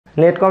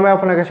নেটকমে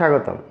আপনাকে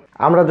স্বাগতম।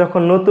 আমরা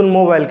যখন নতুন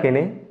মোবাইল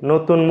কিনি,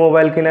 নতুন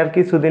মোবাইল কেনার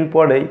কিছুদিন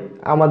পরেই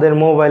আমাদের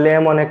মোবাইলে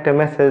এমন একটা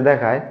মেসেজ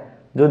দেখায়,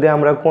 যদি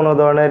আমরা কোনো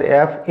ধরনের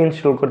অ্যাপ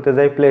ইনস্টল করতে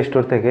যাই প্লে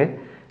স্টোর থেকে,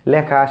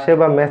 লেখা আসে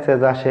বা মেসেজ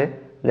আসে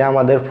যে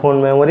আমাদের ফোন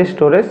মেমোরি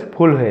স্টোরেজ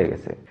ফুল হয়ে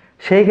গেছে।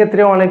 সেই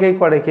ক্ষেত্রে অনেকেই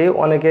করে কি,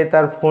 অনেকেই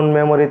তার ফোন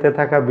মেমোরিতে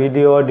থাকা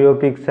ভিডিও, অডিও,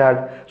 পিকচার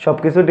সব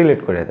কিছু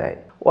ডিলিট করে দেয়,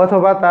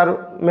 অথবা তার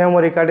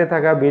মেমোরি কার্ডে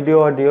থাকা ভিডিও,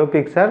 অডিও,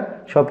 পিকচার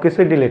সব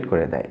কিছুই ডিলিট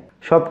করে দেয়।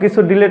 সব কিছু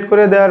ডিলিট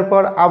করে দেওয়ার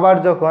পর আবার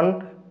যখন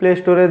প্লে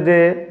স্টোরে যে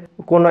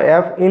কোনো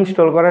অ্যাপ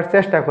ইনস্টল করার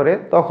চেষ্টা করে,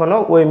 তখনও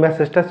ওই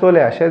মেসেজটা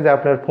চলে আসে যে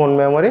আপনার ফোন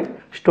মেমোরি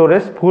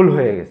স্টোরেজ ফুল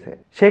হয়ে গেছে।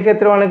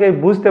 সেক্ষেত্রে অনেকেই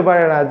বুঝতে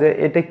পারে না যে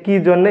এটা কি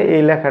জন্য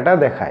এই লেখাটা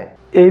দেখায়।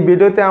 এই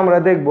ভিডিওতে আমরা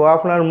দেখব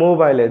আপনার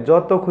মোবাইলে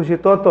যত খুশি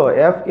তত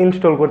অ্যাপ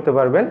ইনস্টল করতে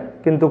পারবেন,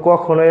 কিন্তু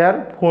কখনোই আর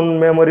ফোন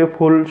মেমোরি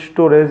ফুল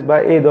স্টোরেজ বা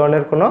এই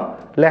ধরনের কোনো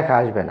লেখা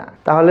আসবে না।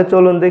 তাহলে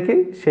চলুন দেখি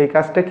সেই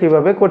কাজটা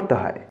কিভাবে করতে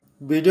হয়।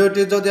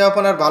 ভিডিওটি যদি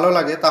আপনার ভালো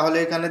লাগে তাহলে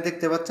এখানে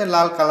দেখতে পাচ্ছেন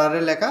লাল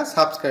কালারের লেখা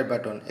সাবস্ক্রাইব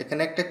বাটন,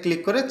 এখানে একটা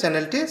ক্লিক করে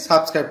চ্যানেলটি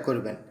সাবস্ক্রাইব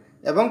করবেন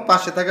এবং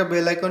পাশে থাকা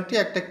বেল আইকনটি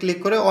একটা ক্লিক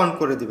করে অন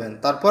করে দিবেন।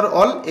 তারপর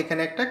অল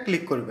এখানে একটা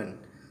ক্লিক করবেন।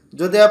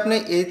 যদি আপনি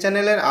এই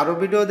চ্যানেলের আরও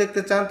ভিডিও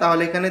দেখতে চান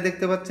তাহলে এখানে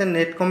দেখতে পাচ্ছেন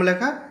নেটকম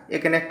লেখা,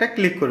 এখানে একটা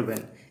ক্লিক করবেন।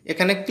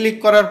 এখানে ক্লিক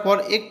করার পর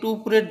একটু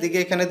উপরের দিকে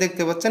এখানে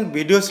দেখতে পাচ্ছেন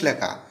ভিডিওস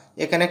লেখা,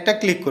 এখানে একটা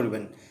ক্লিক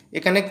করবেন।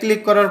 এখানে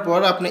ক্লিক করার পর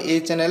আপনি এই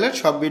চ্যানেলের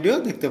সব ভিডিও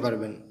দেখতে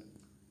পারবেন।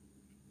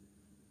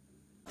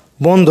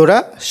 বন্ধুরা,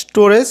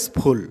 স্টোরেজ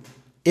ফুল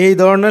এই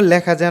ধরনের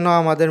লেখা যেন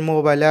আমাদের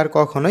মোবাইলে আর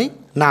কখনোই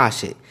না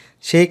আসে,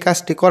 সেই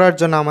কাজটি করার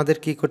জন্য আমাদের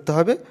কি করতে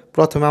হবে?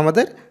 প্রথমে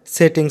আমাদের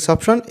সেটিংস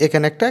অপশন,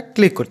 এখানে একটা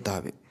ক্লিক করতে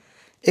হবে।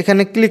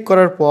 এখানে ক্লিক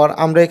করার পর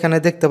আমরা এখানে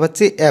দেখতে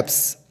পাচ্ছি apps,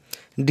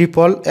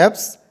 default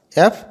apps,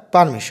 app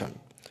permission.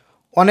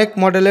 অনেক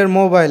মডেলের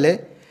মোবাইলে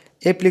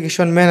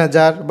অ্যাপ্লিকেশন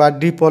ম্যানেজার বা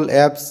ডিফল্ট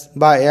অ্যাপস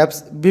বা অ্যাপস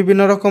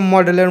বিভিন্ন রকম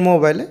মডেলের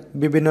মোবাইলে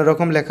বিভিন্ন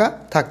রকম লেখা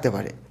থাকতে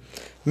পারে।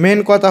 মেন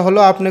কথা হলো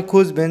আপনি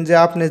খুঁজবেন যে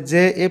আপনি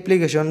যে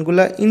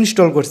অ্যাপ্লিকেশনগুলো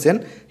ইনস্টল করছেন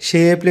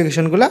সেই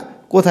অ্যাপ্লিকেশনগুলো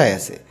কোথায়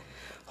আছে।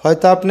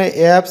 হয়তো আপনি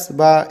অ্যাপস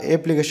বা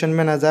অ্যাপ্লিকেশন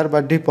ম্যানেজার বা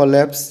ডিফল্ট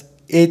অ্যাপস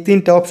এই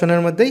তিনটা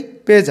অপশনের মধ্যেই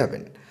পেয়ে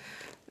যাবেন।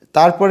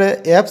 তারপরে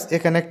অ্যাপস,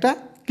 এখানে একটা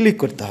ক্লিক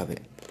করতে হবে।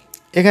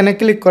 এখানে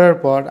ক্লিক করার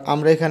পর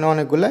আমরা এখানে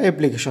অনেকগুলো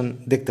অ্যাপ্লিকেশন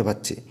দেখতে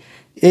পাচ্ছি।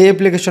 এই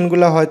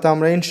অ্যাপ্লিকেশনগুলো হয়তো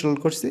আমরা ইনস্টল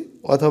করছি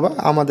অথবা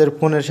আমাদের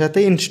ফোনের সাথে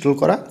ইনস্টল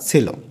করা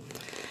ছিল।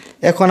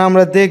 এখন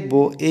আমরা দেখব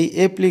এই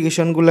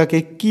অ্যাপ্লিকেশনগুলোকে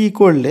কি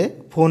করলে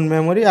ফোন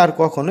মেমোরি আর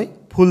কখনোই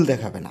ফুল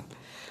দেখাবে না।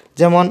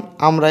 যেমন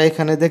আমরা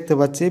এখানে দেখতে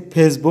পাচ্ছি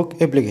ফেসবুক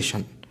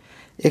অ্যাপ্লিকেশন।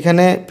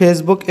 এখানে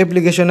ফেসবুক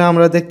অ্যাপ্লিকেশনে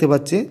আমরা দেখতে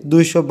পাচ্ছি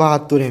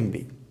 272 MB।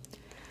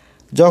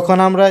 যখন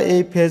আমরা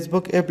এই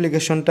ফেসবুক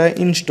অ্যাপ্লিকেশনটা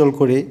ইনস্টল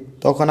করি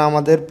তখন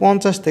আমাদের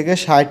 50 থেকে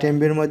 60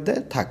 MBর মধ্যে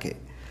থাকে।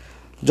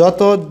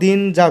 যত দিন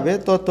যাবে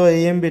তত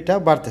এই এমবিটা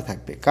বাড়তে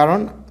থাকবে, কারণ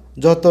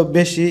যত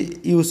বেশি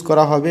ইউজ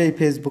করা হবে এই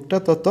ফেসবুকটা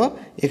তত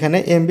এখানে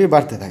এমবি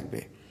বাড়তে থাকবে।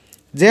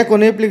 যে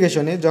কোনো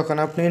অ্যাপ্লিকেশনে যখন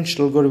আপনি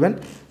ইনস্টল করবেন,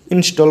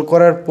 ইনস্টল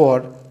করার পর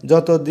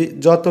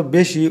যত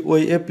বেশি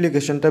ওই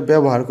অ্যাপ্লিকেশনটা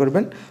ব্যবহার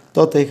করবেন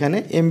তত এখানে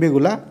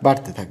এমবিগুলা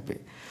বাড়তে থাকবে।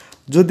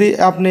 যদি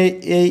আপনি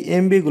এই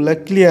এমবিগুলা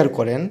ক্লিয়ার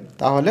করেন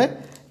তাহলে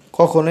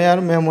কখনোই আর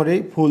মেমোরি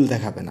ফুল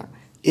দেখাবে না।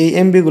 এই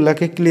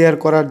এমবিগুলাকে ক্লিয়ার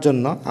করার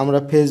জন্য আমরা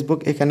ফেসবুক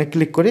এখানে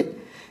ক্লিক করি।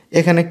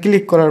 এখানে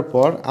ক্লিক করার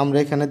পর আমরা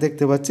এখানে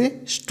দেখতে পাচ্ছি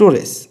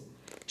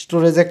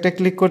স্টোরেজ একটা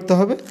ক্লিক করতে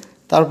হবে।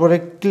 তারপরে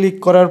ক্লিক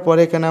করার পর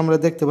এখানে আমরা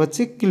দেখতে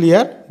পাচ্ছি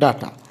ক্লিয়ার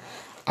ডাটা।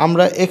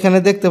 আমরা এখানে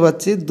দেখতে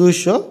পাচ্ছি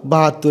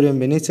 272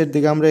 MB, নিচের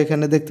দিকে আমরা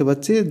এখানে দেখতে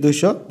পাচ্ছি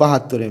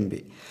 272 MB।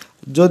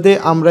 যদি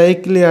আমরা এই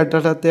ক্লিয়ার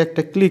ডাটাতে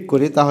একটা ক্লিক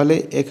করি তাহলে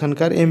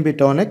এখানকার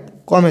এমবিটা অনেক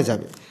কমে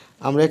যাবে।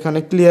 আমরা এখানে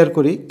ক্লিয়ার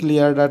করি,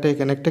 ক্লিয়ার ডাটা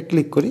এখানে একটা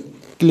ক্লিক করি।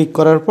 ক্লিক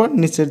করার পর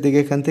নিচের দিকে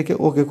এখান থেকে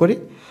ওকে করি।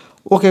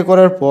 ওকে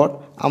করার পর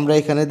আমরা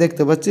এখানে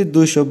দেখতে পাচ্ছি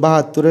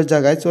 272-এর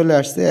জায়গায় চলে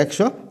আসছে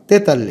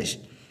 143।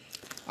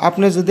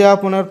 আপনি যদি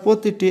আপনার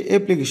প্রতিটি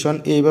অ্যাপ্লিকেশন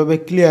এইভাবে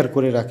ক্লিয়ার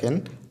করে রাখেন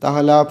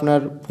তাহলে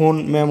আপনার ফোন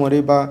মেমোরি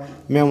বা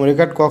মেমোরি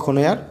কার্ড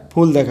কখনোই আর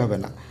ফুল দেখাবে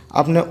না।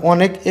 আপনি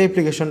অনেক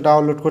অ্যাপ্লিকেশন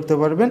ডাউনলোড করতে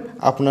পারবেন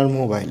আপনার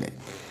মোবাইলে।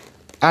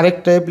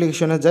 আরেকটা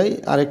অ্যাপ্লিকেশনে যাই,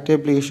 আরেকটা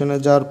অ্যাপ্লিকেশনে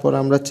যাওয়ার পর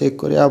আমরা চেক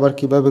করি আবার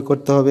কিভাবে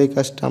করতে হবে এই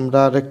কাজটা। আমরা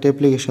আরেকটা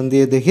অ্যাপ্লিকেশন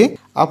দিয়ে দেখি।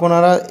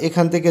 আপনারা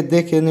এখান থেকে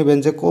দেখে নেবেন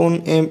যে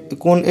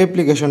কোন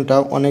অ্যাপ্লিকেশনটা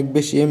অনেক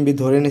বেশি এমবি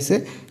ধরে নিছে,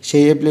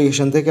 সেই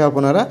অ্যাপ্লিকেশন থেকে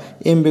আপনারা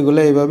এমবিগুলো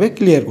এইভাবে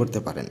ক্লিয়ার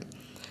করতে পারেন।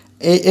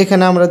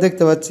 এখানে আমরা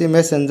দেখতে পাচ্ছি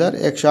মেসেঞ্জার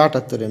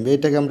 178 MB,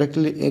 এটাকে আমরা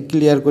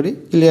ক্লিয়ার করি।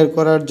 ক্লিয়ার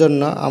করার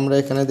জন্য আমরা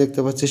এখানে দেখতে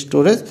পাচ্ছি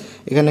স্টোরেজ,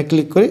 এখানে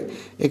ক্লিক করি।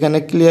 এখানে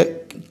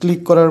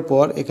ক্লিক করার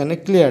পর এখানে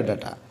ক্লিয়ার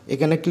ডাটা,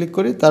 এখানে ক্লিক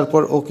করি।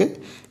 তারপর ওকে,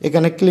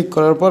 এখানে ক্লিক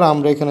করার পর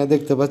আমরা এখানে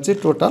দেখতে পাচ্ছি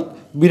টোটাল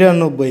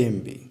 92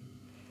 MB।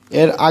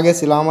 এর আগে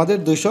ছিল আমাদের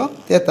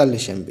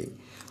 243 MB।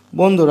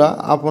 বন্ধুরা,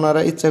 আপনারা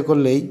ইচ্ছা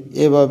করলেই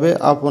এভাবে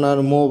আপনার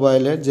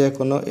মোবাইলের যে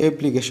কোনো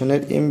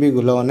অ্যাপ্লিকেশনের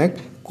এমবিগুলো অনেক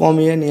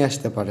কমিয়ে নিয়ে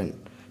আসতে পারেন,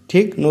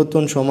 ঠিক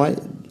নতুন সময়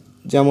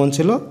যেমন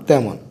ছিল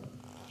তেমন।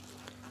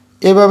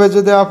 এভাবে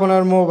যদি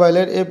আপনার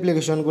মোবাইলের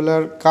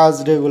অ্যাপ্লিকেশনগুলোর কাজ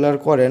রেগুলার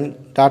করেন,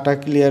 ডাটা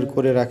ক্লিয়ার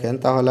করে রাখেন,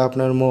 তাহলে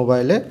আপনার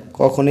মোবাইলে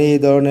কখনোই এই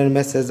ধরনের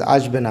মেসেজ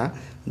আসবে না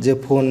যে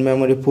ফোন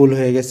মেমোরি ফুল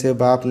হয়ে গেছে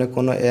বা আপনি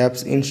কোনো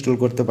অ্যাপস ইনস্টল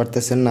করতে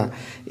পারতেছেন না,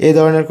 এই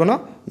ধরনের কোনো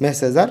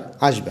মেসেজ আর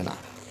আসবে না।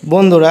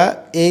 বন্ধুরা,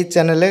 এই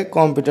চ্যানেলে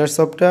কম্পিউটার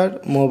সফটওয়্যার,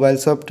 মোবাইল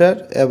সফটওয়্যার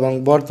এবং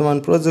বর্তমান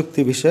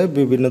প্রযুক্তি বিষয়ে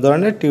বিভিন্ন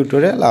ধরনের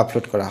টিউটোরিয়াল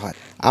আপলোড করা হয়।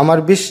 আমার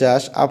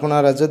বিশ্বাস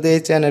আপনারা যদি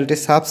এই চ্যানেলটি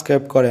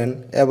সাবস্ক্রাইব করেন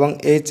এবং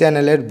এই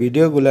চ্যানেলের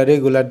ভিডিওগুলো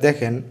রেগুলার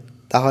দেখেন,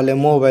 তাহলে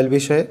মোবাইল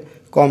বিষয়ে,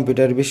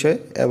 কম্পিউটার বিষয়ে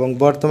এবং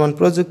বর্তমান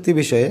প্রযুক্তি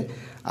বিষয়ে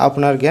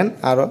আপনার জ্ঞান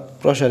আরও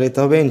প্রসারিত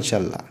হবে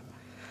ইনশাল্লাহ।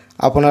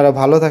 আপনারা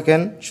ভালো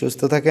থাকেন,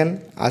 সুস্থ থাকেন।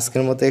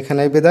 আজকের মতো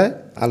এখানেই বিদায়।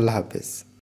 আল্লাহ হাফেজ।